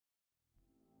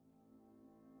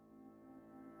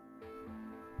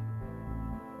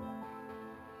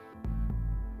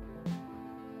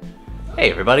Hey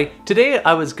everybody, today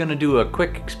I was gonna do a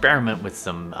quick experiment with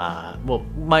some, well,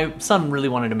 my son really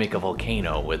wanted to make a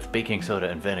volcano with baking soda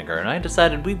and vinegar, and I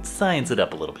decided we'd science it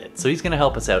up a little bit. So he's gonna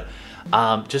help us out.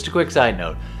 Just a quick side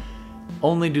note,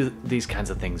 only do these kinds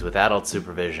of things with adult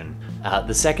supervision.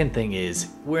 The second thing is,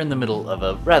 we're in the middle of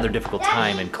a rather difficult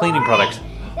time in cleaning products.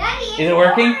 Is it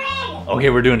working? Okay,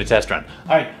 we're doing a test run.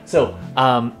 All right, so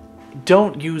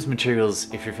don't use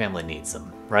materials if your family needs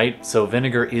them, right? So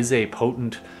vinegar is a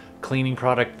potent cleaning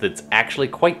product that's actually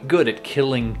quite good at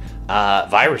killing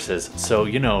viruses. So,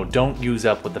 you know, don't use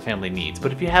up what the family needs.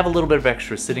 But if you have a little bit of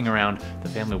extra sitting around, the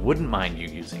family wouldn't mind you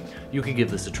using, you could give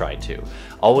this a try too.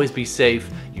 Always be safe.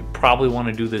 You probably want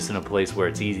to do this in a place where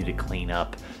it's easy to clean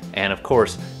up. And of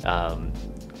course,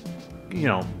 you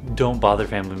know, don't bother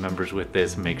family members with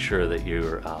this. Make sure that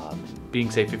you're being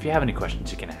safe. If you have any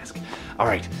questions, you can ask. All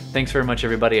right, thanks very much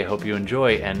everybody. I hope you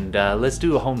enjoy, and let's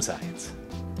do a home science.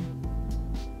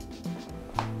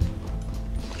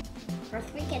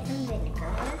 First we get some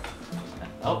vinegar.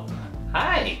 Oh,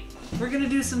 hi! We're gonna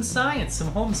do some science, some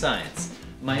home science.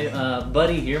 My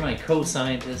buddy here, my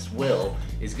co-scientist, Will,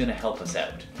 is gonna help us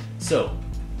out. So,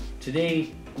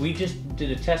 today we just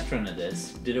did a test run of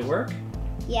this. Did it work?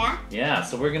 Yeah. Yeah,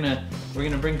 so we're gonna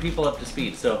bring people up to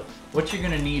speed. So, what you're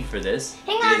gonna need for this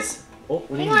is... Oh,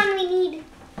 what do you need?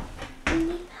 We need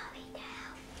Mommy now.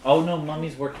 Oh no,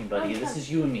 Mommy's working, buddy. This is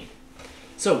you and me.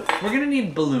 So, we're gonna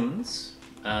need balloons.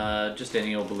 Just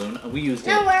any old balloon. We used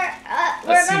No, we're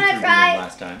gonna try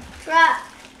last time.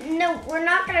 No, we're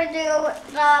not gonna do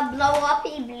the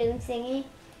blow-uppy balloon thingy.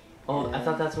 Oh, I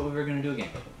thought that's what we were gonna do again.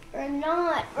 We're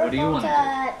not. What do you want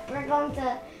to do? We're going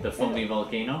to. The foamy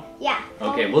volcano? Yeah.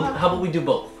 Okay, well, how about we do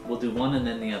both? We'll do one and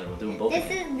then the other. We'll do them both. This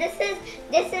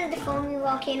is the foamy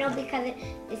volcano because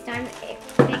because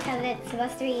it's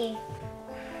supposed to be.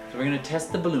 So we're gonna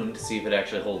test the balloon to see if it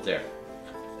actually holds air.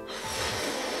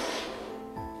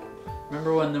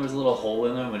 Remember when there was a little hole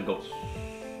in there and it would go?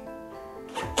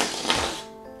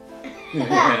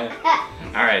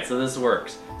 Alright, so this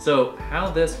works. So how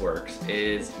this works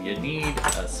is you need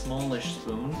a smallish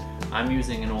spoon. I'm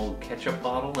using an old ketchup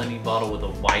bottle. Any bottle with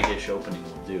a wide-ish opening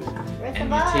will do. And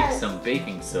you take some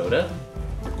baking soda.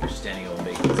 Just any old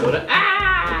baking soda.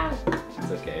 Ah!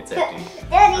 It's okay, it's empty.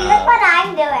 Daddy, look what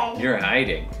I'm doing. You're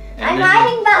hiding. I'm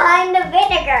hiding behind the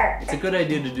vinegar. It's a good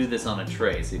idea to do this on a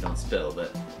tray so you don't spill,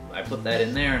 but I put that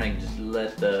in there and I just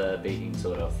let the baking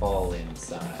soda fall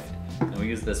inside. And we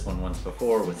used this one once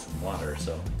before with some water,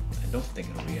 so I don't think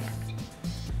it'll react.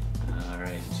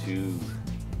 Alright, two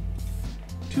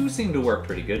seem to work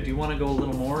pretty good. Do you want to go a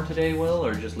little more today, Will,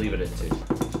 or just leave it at 2?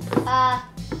 I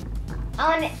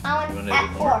want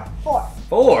at 4.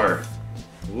 4?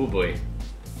 Oh boy.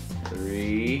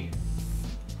 3.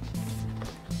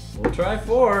 We'll try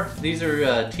 4. These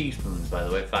are teaspoons, by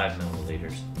the way, 5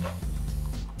 milliliters.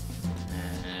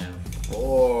 And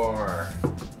 4.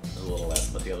 A little less,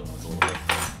 but the other one's a little bit.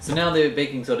 So now the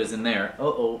baking soda's in there.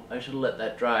 Uh-oh, I should have let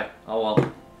that dry. Oh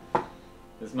well.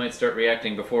 This might start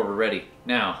reacting before we're ready.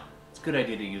 Now, it's a good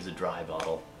idea to use a dry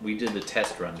bottle. We did the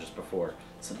test run just before.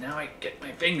 So now I get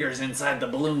my fingers inside the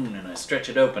balloon and I stretch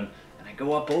it open and I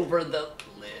go up over the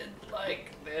lid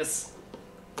like this.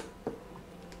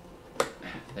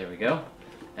 There we go.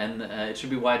 And it should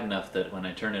be wide enough that when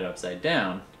I turn it upside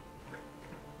down,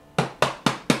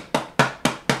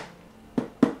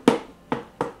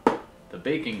 the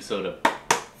baking soda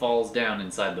falls down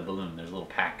inside the balloon. There's a little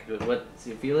pack. What? Do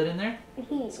you feel it in there?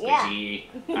 Squishy.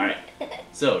 Yeah. All right.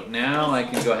 So now I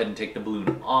can go ahead and take the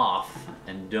balloon off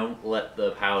and don't let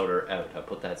the powder out. I'll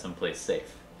put that someplace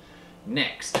safe.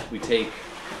 Next, we take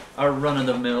our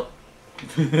run-of-the-mill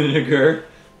vinegar.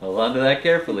 Hold on to that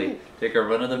carefully. Take our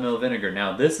run-of-the-mill vinegar.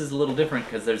 Now this is a little different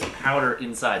because there's powder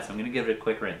inside, so I'm going to give it a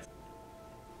quick rinse.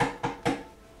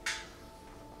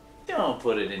 Don't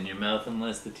put it in your mouth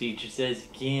unless the teacher says you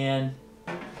can.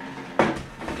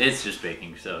 It's just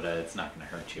baking soda. It's not going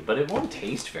to hurt you, but it won't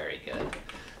taste very good.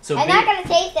 So I'm not going to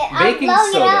taste it. Baking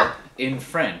soda in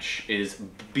French is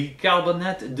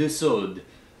bicarbonate de soude.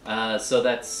 So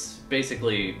that's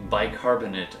basically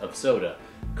bicarbonate of soda.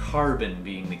 Carbon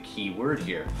being the key word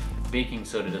here. Baking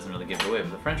soda doesn't really give it away,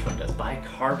 but the French one does.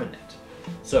 Bicarbonate.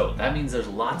 So that means there's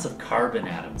lots of carbon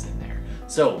atoms in there.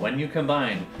 So when you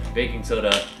combine baking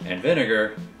soda and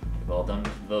vinegar, we've all done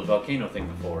the volcano thing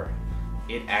before,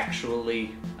 it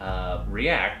actually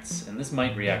reacts, and this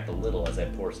might react a little as I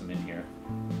pour some in here.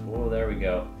 Oh, there we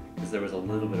go, because there was a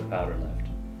little bit of powder left.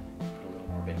 Put a little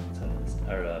more baking soda this time,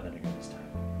 or vinegar this time.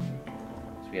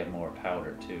 So we have more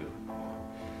powder too.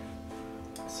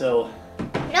 So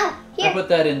No, here. I put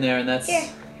that in there, and that's Here.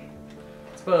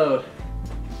 it's about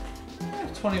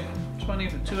 20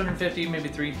 220, 250, maybe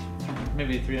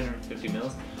 350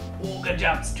 mils. Oh, good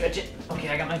job, stretch it. Okay,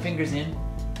 I got my fingers in.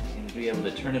 I'm gonna be able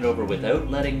to turn it over without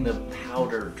letting the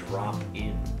powder drop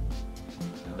in.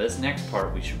 Now this next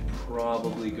part we should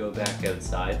probably go back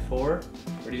outside for,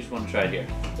 or do you just want to try it here?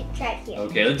 Try it here.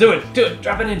 Okay, let's do it,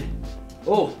 drop it in.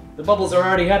 Oh, the bubbles are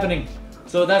already happening.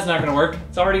 So that's not gonna work,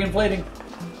 it's already inflating.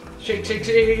 Shake, shake,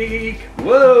 shake,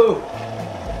 whoa!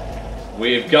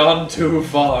 We've gone too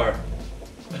far.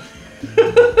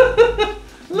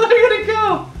 Look at it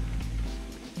go!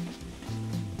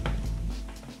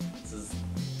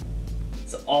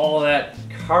 It's all that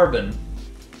carbon,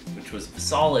 which was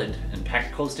solid and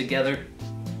packed close together,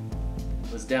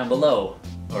 was down below,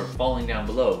 or falling down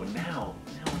below. And now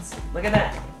it's, look at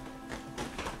that.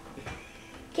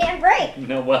 Can't break.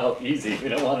 No, well, easy. We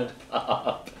don't want it to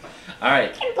pop. All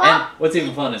right. Can pop. And what's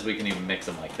even fun is we can even mix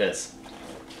them like this.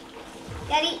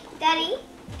 Daddy,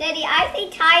 I say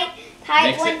tie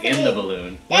Mix it it in the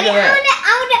balloon. Daddy, Look at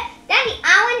that.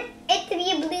 I want it to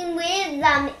be a balloon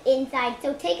with inside.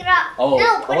 So take it off. Oh,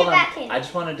 no, put hold it on. back in. I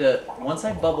just wanted to, once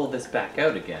I bubble this back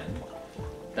out again,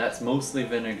 that's mostly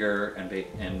vinegar and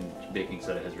baking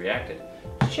soda has reacted.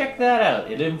 Check that out.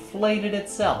 It inflated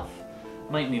itself.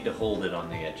 Might need to hold it on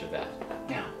the edge of that.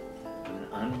 Now,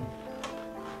 I'm gonna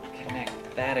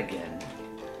unconnect that again.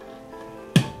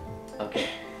 Okay.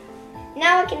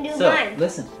 Now I can do mine.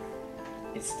 Listen.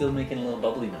 It's still making a little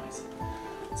bubbly noise.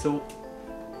 So,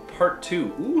 part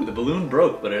 2. Ooh, the balloon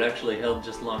broke, but it actually held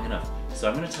just long enough. So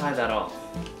I'm gonna tie that off.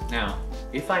 Now,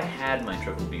 if I had my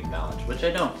triple beam balance, which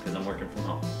I don't because I'm working from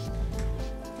home,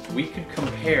 we could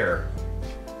compare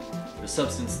the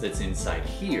substance that's inside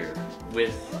here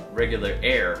with regular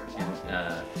air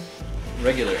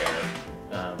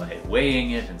by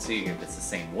weighing it and seeing if it's the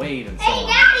same weight and so on.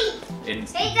 Daddy! In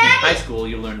high school,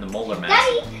 you learn the molar mass.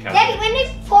 Daddy, when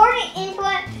they poured it into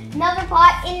another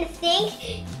pot in the sink,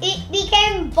 it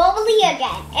became bubbly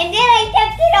again. And then I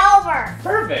tipped it over.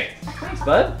 Perfect. Thanks,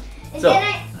 bud. And So,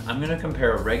 then I'm going to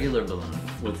compare a regular balloon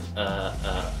with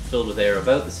filled with air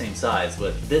about the same size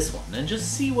with this one and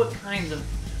just see what kinds of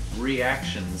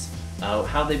reactions,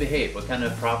 how they behave, what kind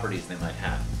of properties they might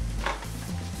have.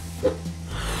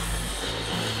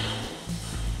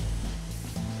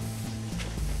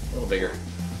 A little bigger.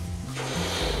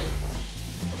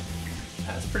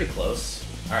 That's pretty close.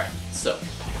 All right, so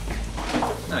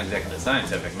not exactly a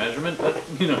scientific measurement, but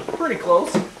you know, pretty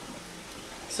close.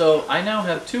 So I now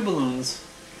have 2 balloons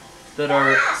that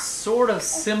are sort of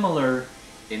similar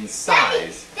in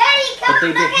size, but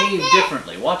they behave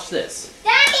differently. Watch this.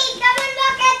 Daddy, come and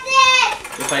look at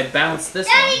this! If I bounce this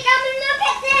Daddy, one. come and look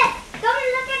at this! Come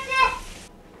and look at this!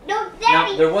 No,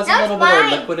 Daddy, Now, there was a that's little bit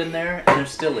mine. of liquid in there, and there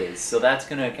still is, so that's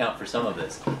going to account for some of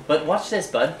this. But watch this,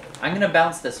 bud. I'm going to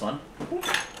bounce this one,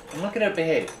 and look at it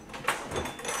behave.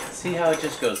 See how it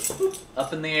just goes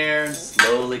up in the air and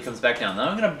slowly comes back down. Now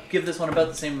I'm going to give this one about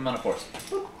the same amount of force.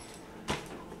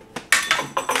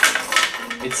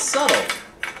 It's subtle.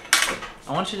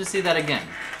 I want you to see that again.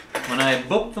 When I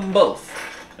book them both,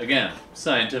 again,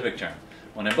 scientific term.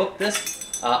 When I book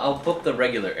this, I'll book the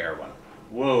regular air one.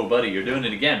 Whoa, buddy, you're doing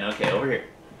it again. Okay, over here.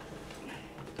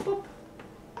 Boop.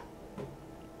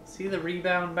 See the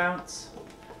rebound bounce?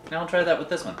 Now I'll try that with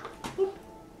this one. Boop.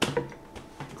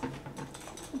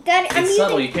 Daddy, It's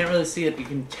subtle, you can't really see it. You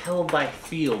can tell by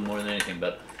feel more than anything,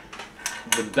 but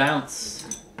the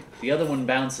bounce, the other one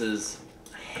bounces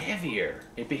heavier.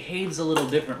 It behaves a little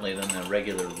differently than the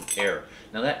regular air.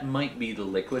 Now that might be the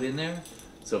liquid in there,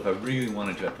 so if I really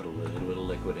wanted to, I'd put a little bit of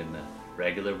liquid in the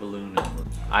regular balloon.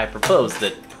 I propose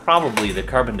that probably the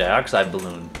carbon dioxide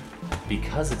balloon,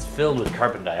 because it's filled with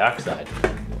carbon dioxide,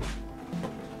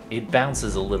 it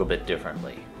bounces a little bit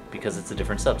differently because it's a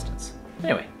different substance.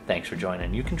 Anyway, thanks for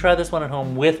joining. You can try this one at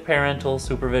home with parental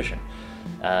supervision.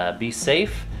 Be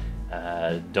safe,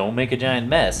 don't make a giant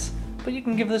mess, but you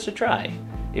can give this a try.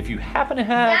 If you happen to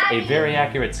have a very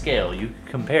accurate scale, you can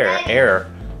compare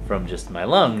air from just my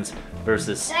lungs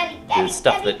versus the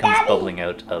stuff that comes bubbling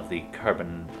out of the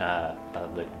carbon,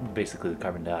 basically the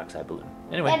carbon dioxide balloon.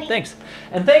 Anyway, thanks.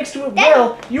 And thanks to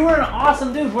Will, you were an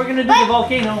awesome dude. We're gonna do the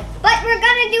volcano. But we're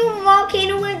gonna do a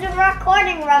volcano with the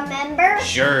recording, remember?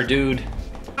 Sure, dude.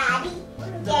 Daddy,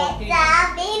 get the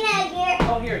vinegar.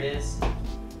 Oh, here it is.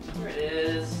 Here it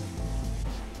is.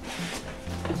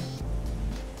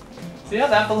 See how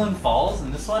that balloon falls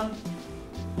and this one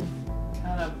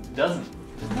kind of doesn't?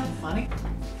 Isn't that funny?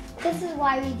 This is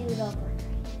why we do it over.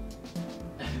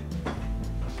 Alright,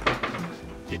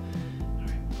 put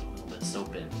a little bit of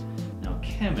soap in. Now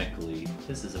chemically,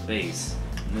 this is a base,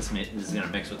 and this is gonna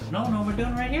mix with. No, we're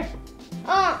doing it right here.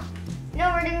 Oh,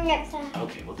 no, we're doing it outside.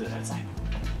 Okay, we'll do it outside.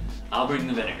 I'll bring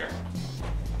the vinegar.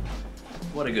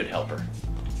 What a good helper.